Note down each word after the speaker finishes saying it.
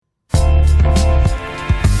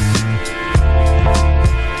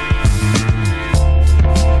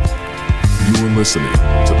listening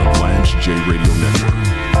to the Blanche J Radio Network.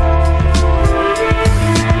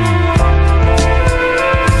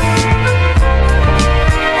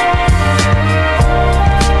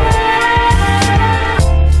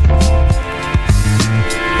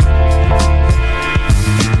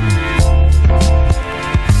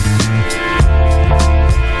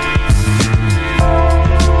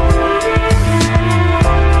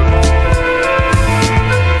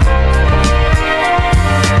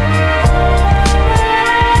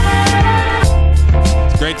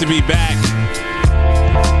 To be back.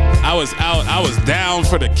 I was out. I was down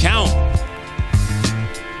for the count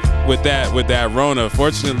with that Rona.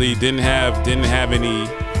 Fortunately, didn't have any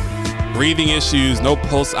breathing issues, no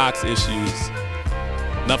pulse ox issues,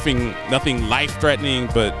 nothing life threatening.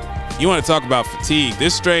 But you want to talk about fatigue?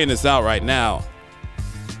 This strain is out right now.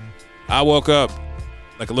 I woke up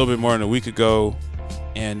like a little bit more than a week ago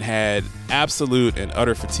and had absolute and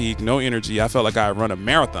utter fatigue, no energy. I felt like I had run a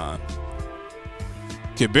marathon.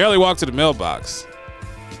 Could barely walk to the mailbox.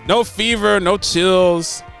 No fever, no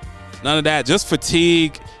chills, none of that. Just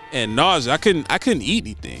fatigue and nausea. I couldn't eat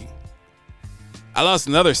anything. I lost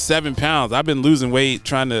another 7 pounds. I've been losing weight,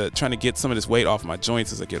 trying to get some of this weight off my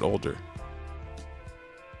joints as I get older.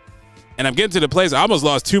 And I'm getting to the place I almost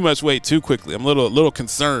lost too much weight too quickly. I'm a little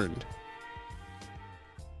concerned.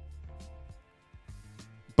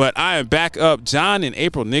 But I am back up. John and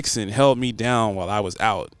April Nixon held me down while I was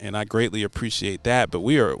out, and I greatly appreciate that. But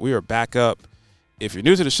we are back up. If you're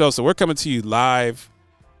new to the show, so we're coming to you live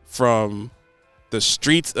from the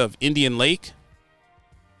streets of Indian Lake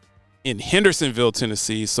in Hendersonville,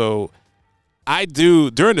 Tennessee. So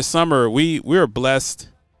during the summer, we're blessed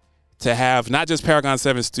to have not just Paragon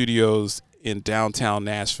 7 Studios in downtown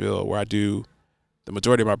Nashville, where I do the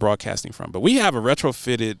majority of my broadcasting from, but we have a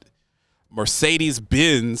retrofitted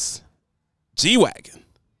Mercedes-Benz G-Wagon.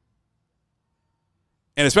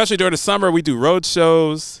 And especially during the summer, we do road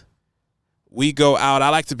shows. We go out. I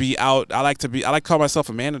like to be out. I like to call myself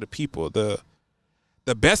a man of the people. The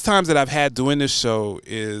best times that I've had doing this show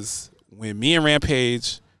is when me and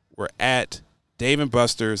Rampage were at Dave &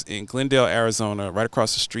 Buster's in Glendale, Arizona, right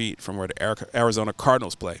across the street from where the Arizona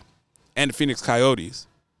Cardinals play, and the Phoenix Coyotes,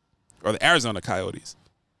 or the Arizona Coyotes.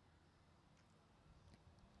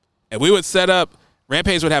 And we would set up,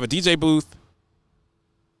 Rampage would have a DJ booth,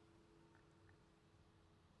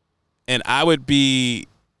 and I would be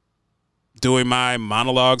doing my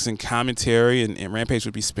monologues and commentary, and Rampage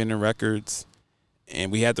would be spinning records.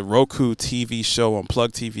 And we had the Roku TV show on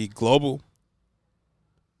Plug TV Global.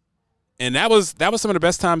 And that was some of the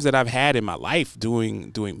best times that I've had in my life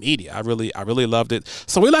doing media. I really loved it.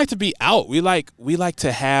 So we like to be out. We like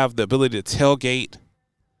to have the ability to tailgate.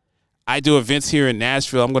 I do events here in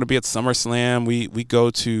Nashville. I'm going to be at SummerSlam. We go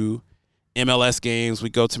to MLS games. We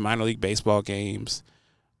go to minor league baseball games.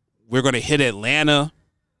 We're going to hit Atlanta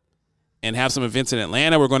and have some events in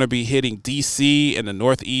Atlanta. We're going to be hitting D.C. and the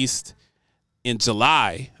Northeast in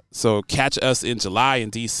July. So catch us in July in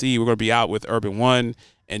D.C. We're going to be out with Urban One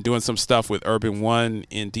and doing some stuff with Urban One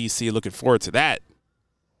in D.C. Looking forward to that.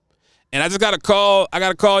 And I just got a call. I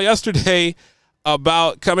got a call yesterday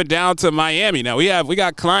about coming down to Miami. Now we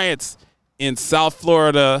got clients in South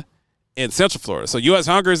Florida and Central Florida. So U.S.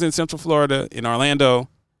 Hunger is in Central Florida, in Orlando.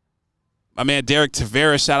 My man Derek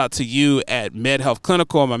Tavares, shout out to you at Med Health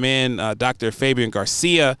Clinical. My man Dr. Fabian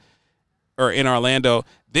Garcia are in Orlando.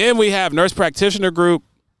 Then we have Nurse Practitioner Group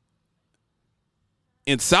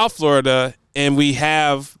in South Florida, and we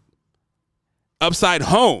have Upside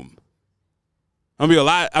Home. I'm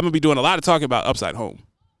gonna be doing a lot of talking about Upside Home.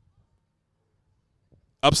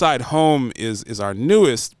 Upside Home is our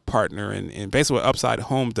newest partner, and basically what Upside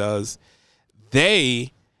Home does,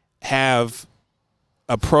 they have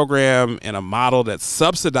a program and a model that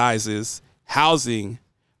subsidizes housing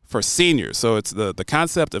for seniors. So it's the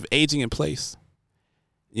concept of aging in place.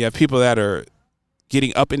 You have people that are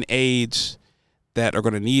getting up in age that are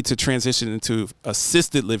going to need to transition into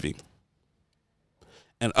assisted living.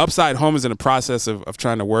 And Upside Home is in the process of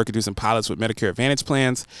trying to work and do some pilots with Medicare Advantage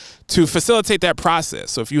plans to facilitate that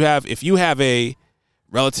process. So if you have a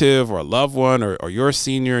relative or a loved one or you're a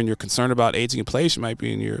senior and you're concerned about aging in place, you might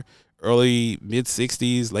be in your early,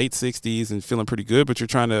 mid-60s, late 60s and feeling pretty good, but you're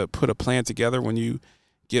trying to put a plan together when you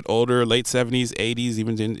get older, late 70s, 80s,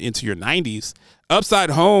 even into your 90s. Upside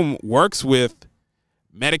Home works with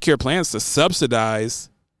Medicare plans to subsidize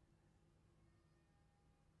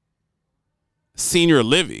senior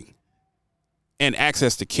living and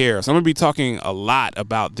access to care. So I'm going to be talking a lot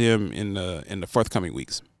about them in the forthcoming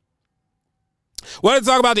weeks. Wanted to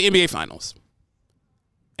talk about the NBA Finals.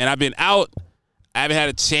 And I've been out. I haven't had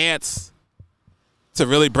a chance to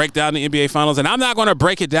really break down the NBA Finals. And I'm not going to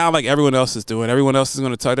break it down like everyone else is doing. Everyone else is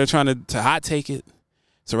going to talk. They're trying to hot take it.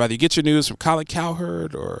 So whether you get your news from Colin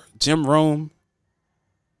Cowherd or Jim Rome,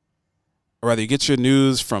 or whether you get your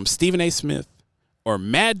news from Stephen A. Smith or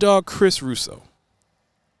Mad Dog Chris Russo,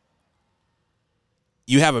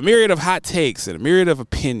 you have a myriad of hot takes and a myriad of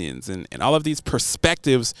opinions and all of these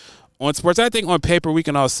perspectives on sports. I think on paper we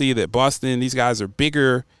can all see that Boston, these guys are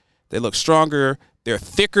bigger, they look stronger, they're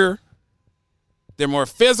thicker, they're more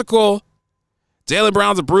physical. Jaylen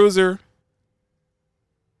Brown's a bruiser.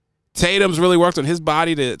 Tatum's really worked on his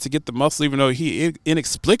body to get the muscle, even though he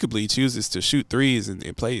inexplicably chooses to shoot threes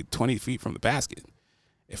and play 20 feet from the basket.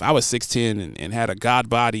 If I was 6'10" and had a god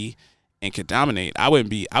body and could dominate, I wouldn't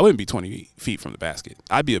be 20 feet from the basket.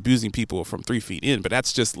 I'd be abusing people from 3 feet in, but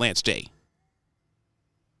that's just Lance J.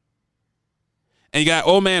 And you got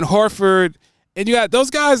old man Horford, and you got those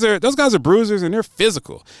guys are bruisers and they're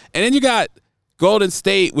physical. And then you got Golden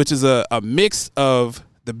State, which is a mix of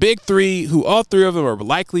the big three, who all three of them are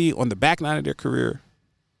likely on the back nine of their career.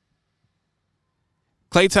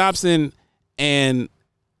 Klay Thompson and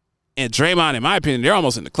Draymond, in my opinion, they're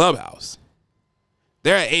almost in the clubhouse.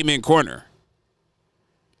 They're at 8-man corner.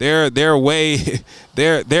 They're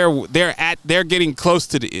getting close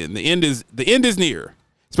to the end. The end is near,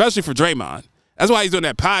 especially for Draymond. That's why he's doing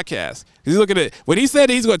that podcast. He's looking at when he said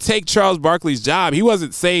he's going to take Charles Barkley's job. He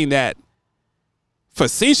wasn't saying that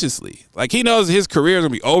facetiously. Like, he knows his career is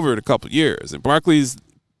going to be over in a couple of years, and Barkley's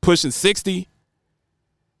pushing 60.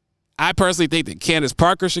 I personally think that Candace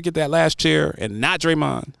Parker should get that last chair and not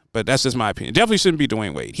Draymond, but that's just my opinion. Definitely shouldn't be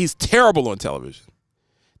Dwayne Wade. He's terrible on television.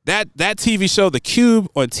 That TV show, The Cube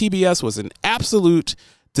on TBS, was an absolute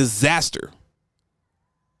disaster.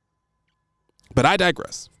 But I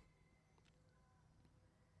digress.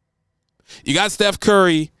 You got Steph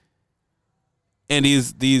Curry and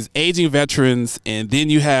these aging veterans, and then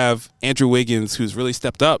you have Andrew Wiggins, who's really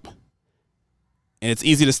stepped up. And it's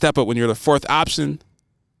easy to step up when you're the fourth option.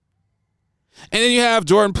 And then you have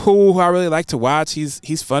Jordan Poole, who I really like to watch.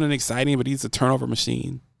 He's fun and exciting, but he's a turnover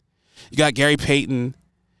machine. You got Gary Payton.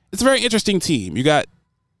 It's a very interesting team. You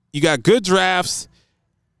got good drafts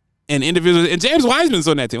and individuals. And James Wiseman's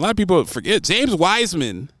on that team. A lot of people forget James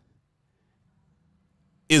Wiseman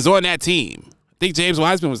is on that team. I think James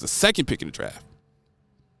Wiseman was the second pick in the draft.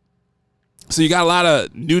 So you got a lot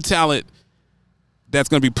of new talent that's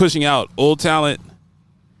going to be pushing out old talent.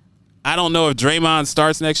 I don't know if Draymond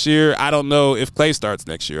starts next year. I don't know if Klay starts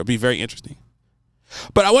next year. It'll be very interesting.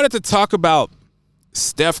 But I wanted to talk about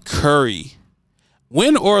Steph Curry.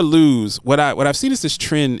 Win or lose, what I've seen is this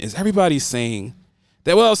trend is everybody's saying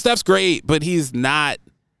that, well, Steph's great, but he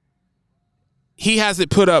hasn't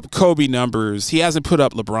put up Kobe numbers. He hasn't put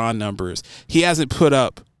up LeBron numbers. He hasn't put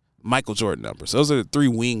up Michael Jordan numbers. Those are the three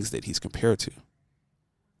wings that he's compared to.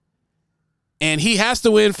 And he has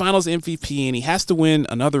to win Finals MVP, and he has to win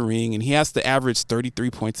another ring, and he has to average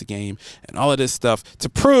 33 points a game and all of this stuff to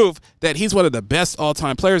prove that he's one of the best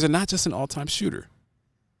all-time players and not just an all-time shooter.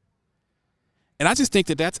 And I just think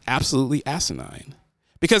that that's absolutely asinine.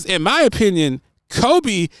 Because in my opinion,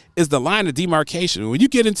 Kobe is the line of demarcation. When you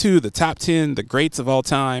get into the top 10, the greats of all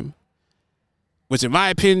time, which in my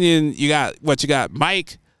opinion, you got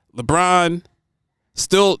Mike, LeBron,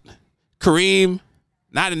 Stilt, Kareem,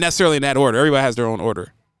 not necessarily in that order. Everybody has their own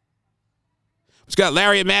order. But you got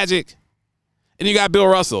Larry and Magic, and you got Bill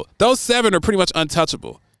Russell. Those seven are pretty much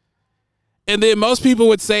untouchable. And then most people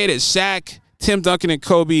would say that Shaq, Tim Duncan, and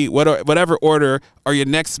Kobe, whatever order, are your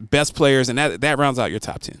next best players, and that rounds out your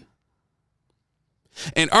top 10.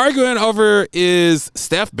 And arguing over, is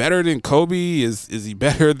Steph better than Kobe? Is he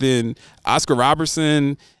better than Oscar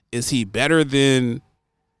Robertson? Is he better than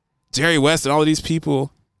Jerry West and all of these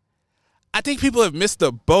people? I think people have missed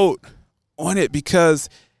the boat on it because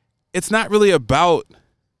it's not really about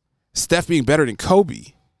Steph being better than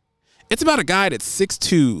Kobe. It's about a guy that's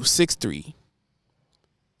 6'2", 6'3",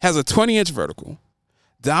 has a 20-inch vertical,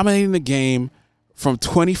 dominating the game from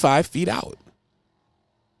 25 feet out.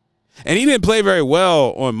 And he didn't play very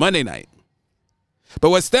well on Monday night. But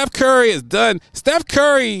what Steph Curry has done, Steph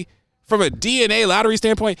Curry, from a DNA lottery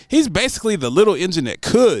standpoint, he's basically the little engine that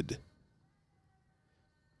could.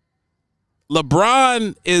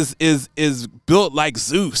 LeBron is built like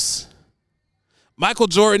Zeus. Michael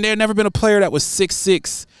Jordan, there never been a player that was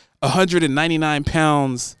 6'6", 199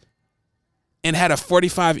 pounds, and had a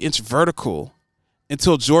 45-inch vertical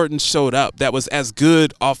until Jordan showed up that was as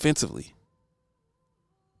good offensively.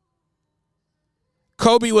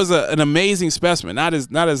 Kobe was an amazing specimen, not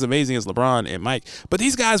as amazing as LeBron and Mike, but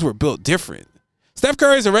these guys were built different. Steph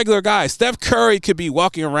Curry is a regular guy. Steph Curry could be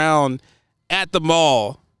walking around at the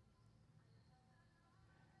mall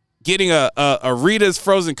getting a Rita's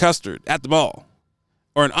frozen custard at the mall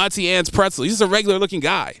or an Auntie Anne's pretzel. He's just a regular looking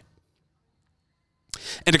guy.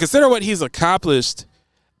 And to consider what he's accomplished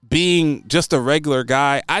being just a regular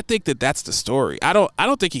guy, I think that that's the story. I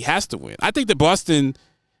don't think he has to win. I think that Boston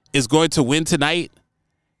is going to win tonight.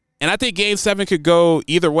 And I think Game 7 could go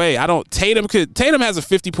either way. Tatum has a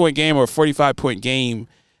 50-point game or a 45-point game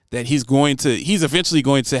that he's eventually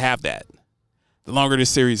going to have that the longer this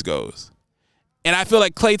series goes. And I feel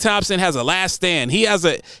like Klay Thompson has a last stand. He has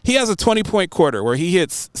a 20-point quarter where he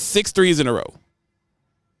hits 6 threes in a row.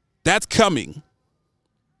 That's coming.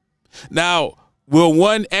 Now, will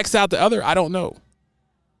one X out the other? I don't know.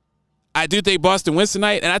 I do think Boston wins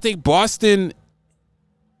tonight, and I think Boston,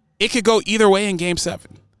 it could go either way in Game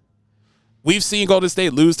 7. We've seen Golden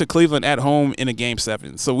State lose to Cleveland at home in a Game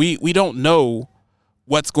 7, so we don't know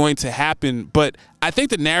what's going to happen. But I think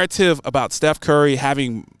the narrative about Steph Curry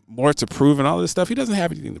having more to prove and all this stuff, he doesn't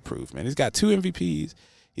have anything to prove, man. He's got 2 MVPs.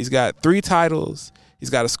 He's got 3 titles. He's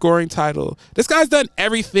got a scoring title. This guy's done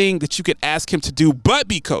everything that you could ask him to do but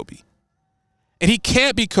be Kobe. And he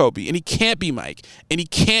can't be Kobe, and he can't be Mike, and he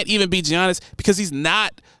can't even be Giannis because he's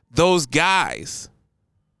not those guys.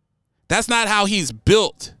 That's not how he's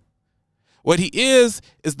built. What he is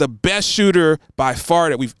the best shooter by far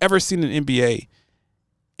that we've ever seen in the NBA,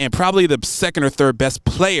 and probably the second or third best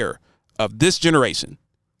player of this generation.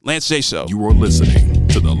 Lance J. Show. You are listening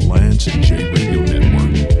to the Lance J. Radio Network.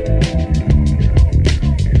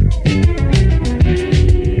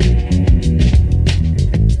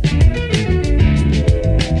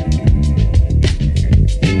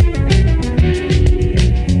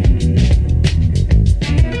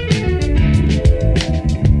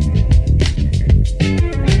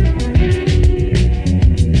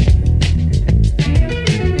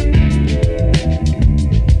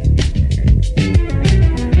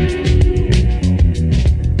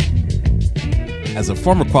 As a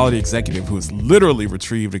former quality executive who has literally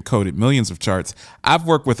retrieved and coded millions of charts, I've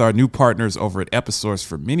worked with our new partners over at Episource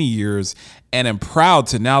for many years and am proud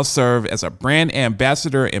to now serve as a brand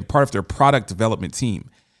ambassador and part of their product development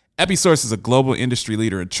team. Episource is a global industry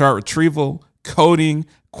leader in chart retrieval, coding,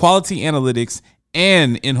 quality analytics,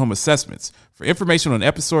 and in-home assessments. For information on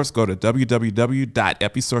Episource, go to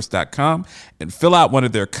www.episource.com and fill out one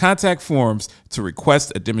of their contact forms to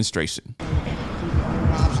request a demonstration.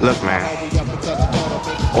 Look, man,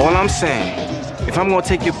 all I'm saying, if I'm gonna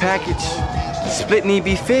take your package, split need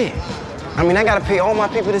be fair. I mean, I gotta pay all my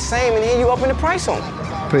people the same, and here you upping the price on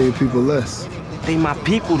them. Pay your people less. They my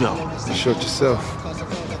people, though. You short yourself.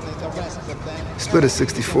 Split it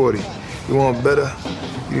 60-40. You want better?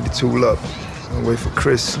 You need to tool up. And wait for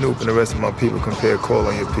Chris, Snoop, and the rest of my people compare call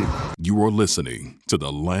on your people. You are listening to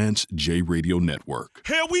the Lance J. Radio Network.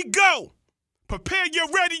 Here we go. Prepare your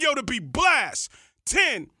radio to be blast.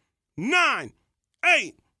 10, 9,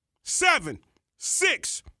 8, 7,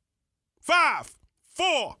 6, 5,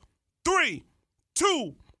 4, 3,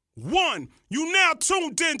 2, 1. You now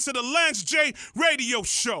tuned in to the Lance J Radio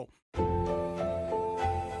Show.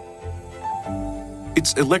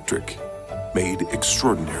 It's electric, made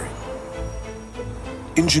extraordinary.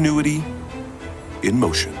 Ingenuity in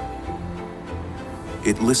motion.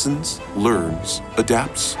 It listens, learns,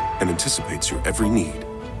 adapts, and anticipates your every need.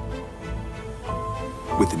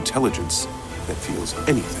 With intelligence that feels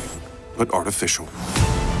anything but artificial.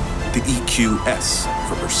 The EQS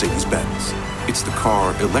from Mercedes-Benz. It's the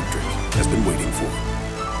car electric has been waiting for.